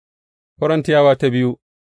Korintiyawa ta biyu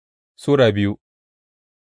Sura biyu.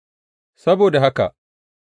 Saboda haka,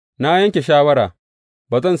 na yanke shawara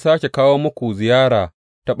ba zan sāke kawo muku ziyara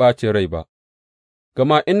ta ɓacin rai ba,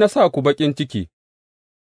 gama in na sa ku baƙin ciki,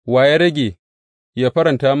 wa ya rage ya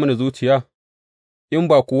faranta mini zuciya, in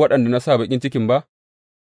ba ku waɗanda na sa baƙin cikin ba?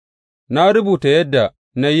 Na rubuta yadda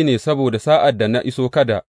na yi ne saboda sa'ad da na iso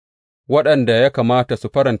kada waɗanda ya kamata su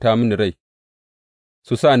faranta mini rai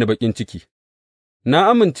su sa ni baƙin ciki. Na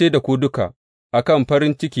amince da ku duka a kan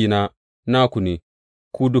farin cikina naku ne,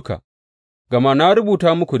 ku duka, gama na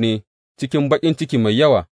rubuta muku ne cikin baƙin ciki mai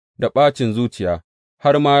yawa da ɓacin zuciya,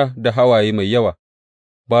 har ma da hawaye mai yawa,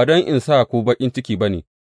 ba don in sa ku baƙin ciki ba ne,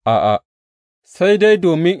 a'a, sai dai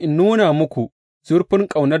domin in nuna muku zurfin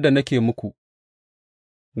ƙaunar da nake muku.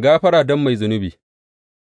 Gafara don mai zunubi.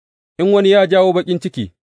 In wani ya jawo baƙin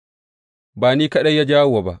ciki, ba ni kaɗai ya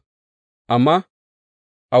jawo wa ba, amma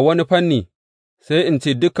a wani fanni sai in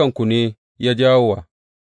ce dukanku ne ya jawo wa.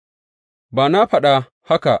 Ba na faɗa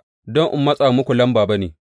haka don in matsa muku lamba ba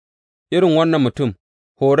ne, irin wannan mutum,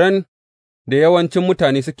 horon da yawancin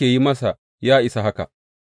mutane suke yi masa ya isa haka.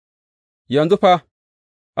 Yanzu fa,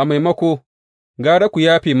 a maimako, gara ku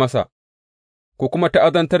yafe masa, ku kuma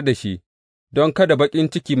ta'azantar da shi, don kada baƙin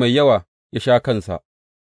ciki mai yawa ya sha kansa.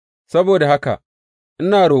 Saboda haka,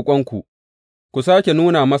 ina roƙonku, ku sāke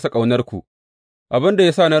nuna masa ƙaunarku. Abin da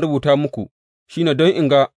ya sa na rubuta muku shi ne don in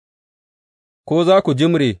ga ko za ku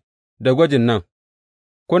jimre da gwajin nan,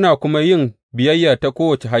 kuna kuma yin biyayya ta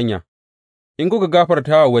kowace hanya. In kuka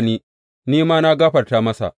gafarta wa wani, ni ma na gafarta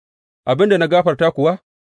masa, abin da na gafarta kuwa,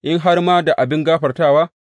 in har ma da abin gafartawa,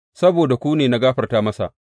 saboda ku ne na gafarta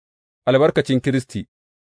masa, albarkacin Kiristi,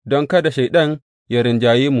 don kada Shaiɗan ya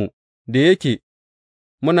rinjaye mu, da yake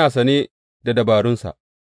muna sane da dabarunsa.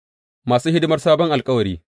 Masu hidimar sabon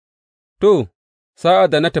alkawari. To,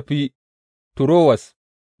 sa'ad da na tafi Turowas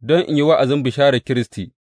don in yi wa'azin bisharar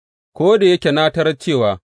Kiristi, ko da yake na tarar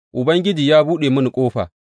cewa Ubangiji ya buɗe mini ƙofa,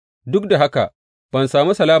 duk da haka ban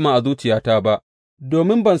sami salama a zuciyata ba,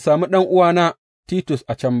 domin ban sami ɗan'uwana Titus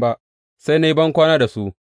a can ba, sai na yi bankwana da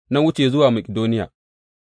su na wuce zuwa Makidoniya.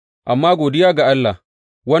 Amma godiya ga Allah,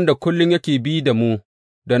 wanda kullum yake bi da mu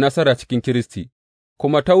da nasara cikin Kiristi,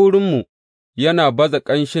 kuma ta wurinmu yana baza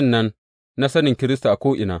ƙanshin nan na sanin Kiristi a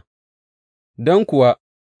ko'ina, don kuwa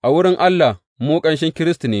a wurin Allah mu ƙanshin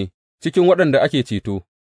Kiristi ne cikin waɗanda ake ceto,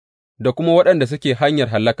 da kuma waɗanda suke hanyar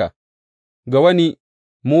hallaka, ga wani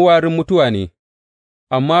mu warin mutuwa ne,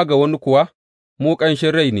 amma ga wani kuwa mu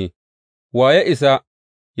ƙanshin rai ne. Wa ya isa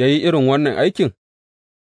ya yi irin wannan aikin?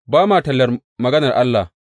 Ba ma tallar maganar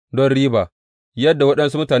Allah don riba, yadda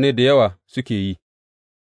waɗansu mutane da yawa suke yi,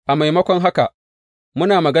 a maimakon haka,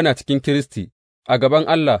 muna magana cikin Kiristi a gaban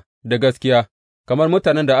Allah da gaskiya, kamar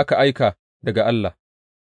mutanen da aka aika daga Allah.